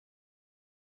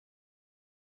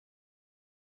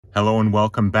Hello and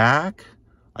welcome back.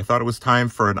 I thought it was time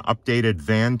for an updated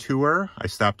van tour. I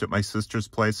stopped at my sister's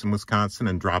place in Wisconsin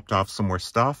and dropped off some more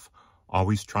stuff,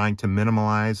 always trying to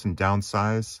minimize and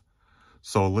downsize.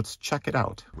 So let's check it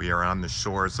out. We are on the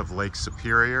shores of Lake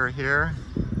Superior here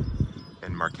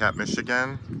in Marquette,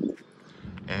 Michigan.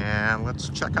 And let's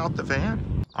check out the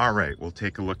van. All right, we'll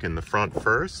take a look in the front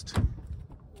first.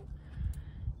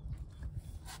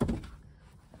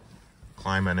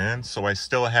 Climbing in. So I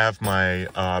still have my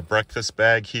breakfast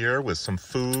bag here with some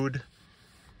food,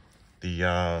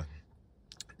 the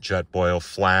jet boil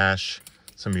flash,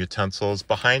 some utensils.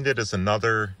 Behind it is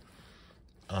another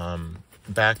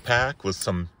backpack with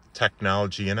some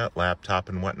technology in it, laptop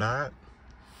and whatnot.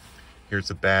 Here's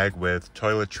a bag with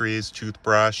toiletries,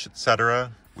 toothbrush,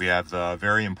 etc. We have the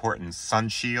very important sun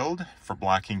shield for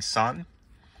blocking sun.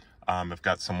 I've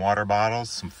got some water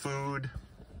bottles, some food.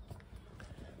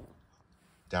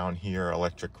 Down here,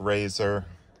 electric razor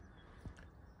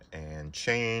and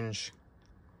change,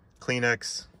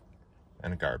 Kleenex,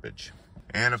 and garbage.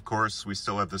 And of course, we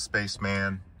still have the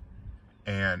Spaceman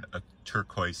and a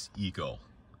turquoise eagle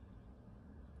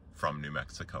from New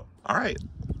Mexico. All right,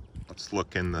 let's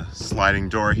look in the sliding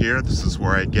door here. This is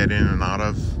where I get in and out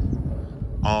of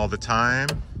all the time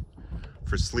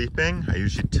for sleeping. I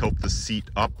usually tilt the seat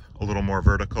up a little more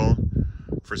vertical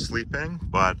for sleeping,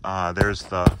 but there's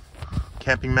the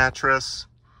camping mattress,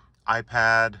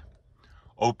 iPad,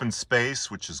 open space,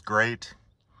 which is great,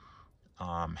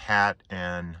 hat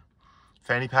and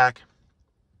fanny pack.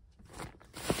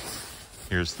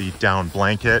 Here's the down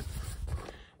blanket,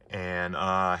 and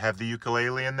have the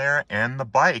ukulele in there and the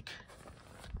bike.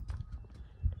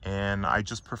 And I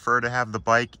just prefer to have the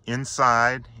bike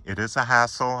inside. It is a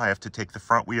hassle. I have to take the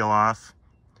front wheel off,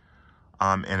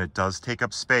 and it does take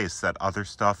up space that other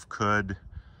stuff could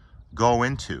go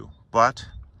into. But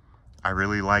I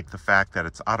really like the fact that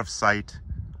it's out of sight,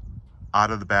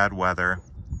 out of the bad weather.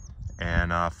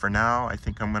 And for now, I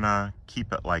think I'm gonna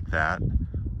keep it like that,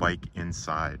 bike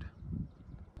inside.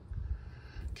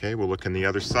 Okay, we'll look on the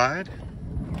other side.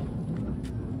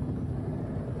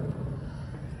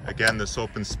 Again, this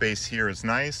open space here is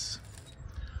nice.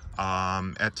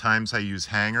 At times I use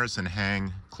hangers and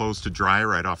hang clothes to dry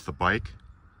right off the bike.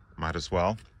 Might as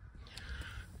well.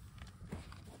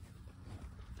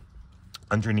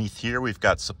 Underneath here, we've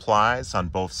got supplies on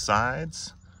both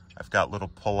sides. I've got little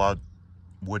pull-out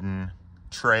wooden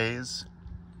trays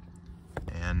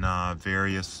and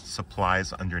various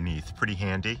supplies underneath. Pretty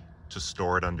handy to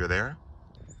store it under there.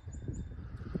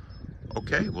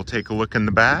 Okay, we'll take a look in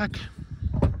the back.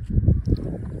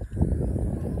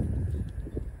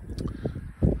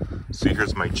 So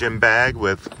here's my gym bag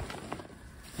with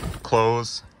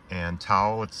clothes and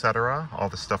towel, etc. All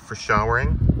the stuff for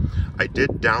showering. I did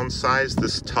downsize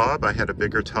this tub. I had a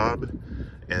bigger tub,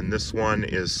 and this one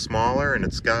is smaller, and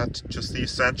it's got just the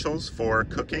essentials for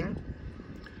cooking.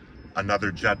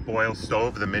 Another jet boil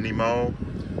stove, the Minimo,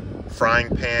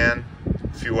 frying pan,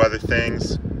 a few other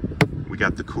things. We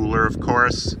got the cooler, of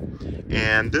course.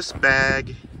 And this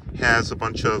bag has a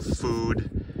bunch of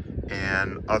food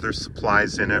and other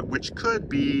supplies in it, which could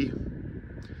be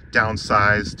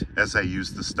downsized as I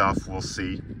use the stuff. We'll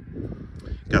see.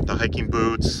 Got the hiking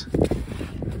boots.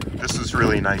 This is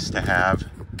really nice to have.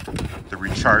 The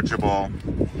rechargeable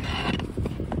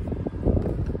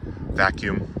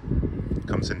vacuum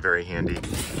comes in very handy.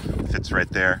 Fits right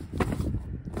there.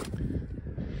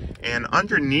 And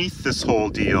underneath this whole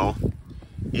deal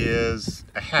is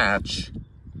a hatch,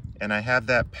 and I have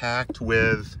that packed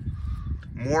with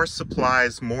more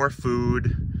supplies, more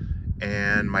food,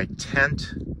 and my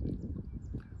tent,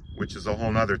 which is a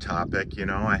whole nother topic. You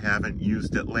know, I haven't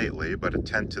used it lately, but a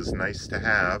tent is nice to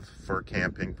have for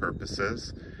camping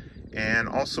purposes. And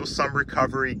also some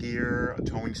recovery gear, a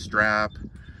towing strap,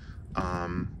 a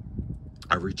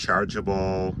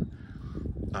rechargeable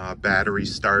battery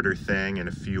starter thing, and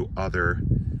a few other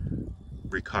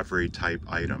recovery type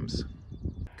items.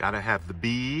 Gotta have the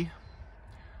bee.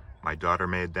 My daughter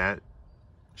made that.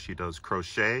 She does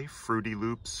crochet, Fruity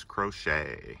Loops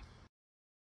crochet.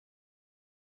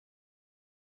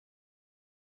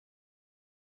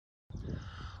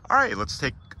 All right, let's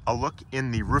take a look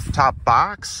in the rooftop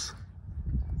box.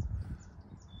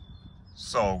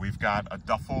 So we've got a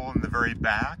duffel in the very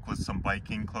back with some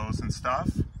biking clothes and stuff.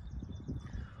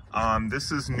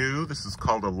 This is new. This is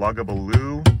called a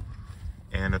Luggabaloo,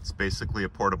 and it's basically a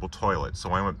portable toilet.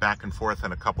 So I went back and forth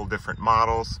on a couple different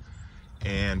models,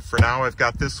 and for now I've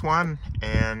got this one.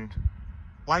 And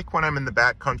like when I'm in the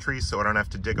back country, so I don't have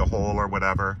to dig a hole or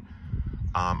whatever,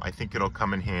 I think it'll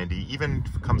come in handy. Even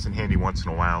if it comes in handy once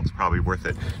in a while, it's probably worth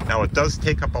it. Now, it does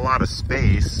take up a lot of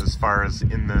space as far as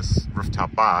in this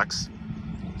rooftop box.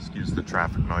 Excuse the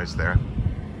traffic noise there.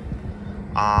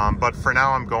 But for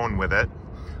now, I'm going with it.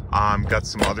 Got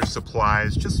some other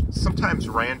supplies, just sometimes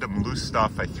random loose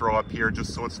stuff I throw up here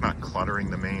just so it's not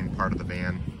cluttering the main part of the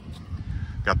van.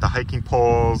 Got the hiking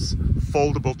poles,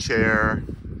 foldable chair,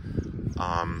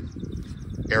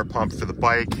 air pump for the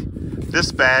bike.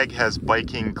 This bag has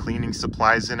biking cleaning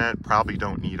supplies in it. Probably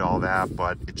don't need all that,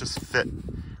 but it just fit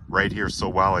right here so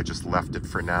well, I just left it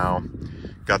for now.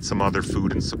 Got some other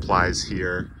food and supplies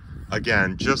here.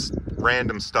 Again, just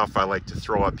random stuff I like to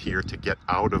throw up here to get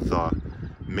out of the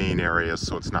main area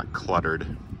so it's not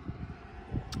cluttered.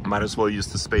 Might as well use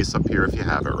the space up here if you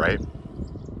have it, right?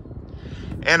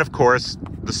 And of course,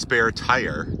 the spare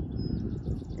tire,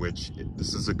 which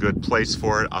this is a good place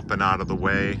for it, up and out of the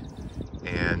way.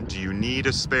 And do you need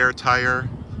a spare tire?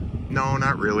 No,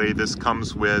 not really. This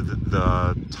comes with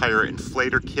the tire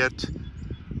inflator kit.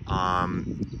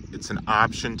 It's an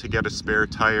option to get a spare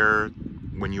tire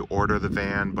when you order the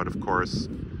van, but of course,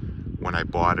 when I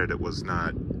bought it, it was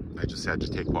not. I just had to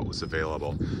take what was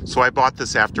available. So I bought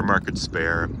this aftermarket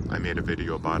spare. I made a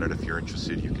video about it. If you're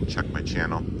interested, you can check my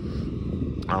channel.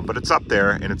 But it's up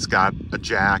there, and it's got a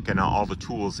jack and all the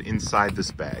tools inside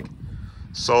this bag.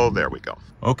 So there we go.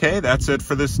 Okay, that's it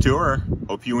for this tour.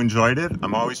 Hope you enjoyed it.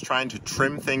 I'm always trying to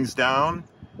trim things down,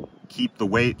 keep the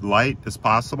weight light as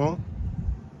possible,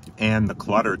 and the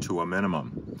clutter to a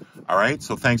minimum. All right,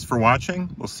 so thanks for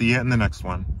watching. We'll see you in the next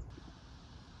one.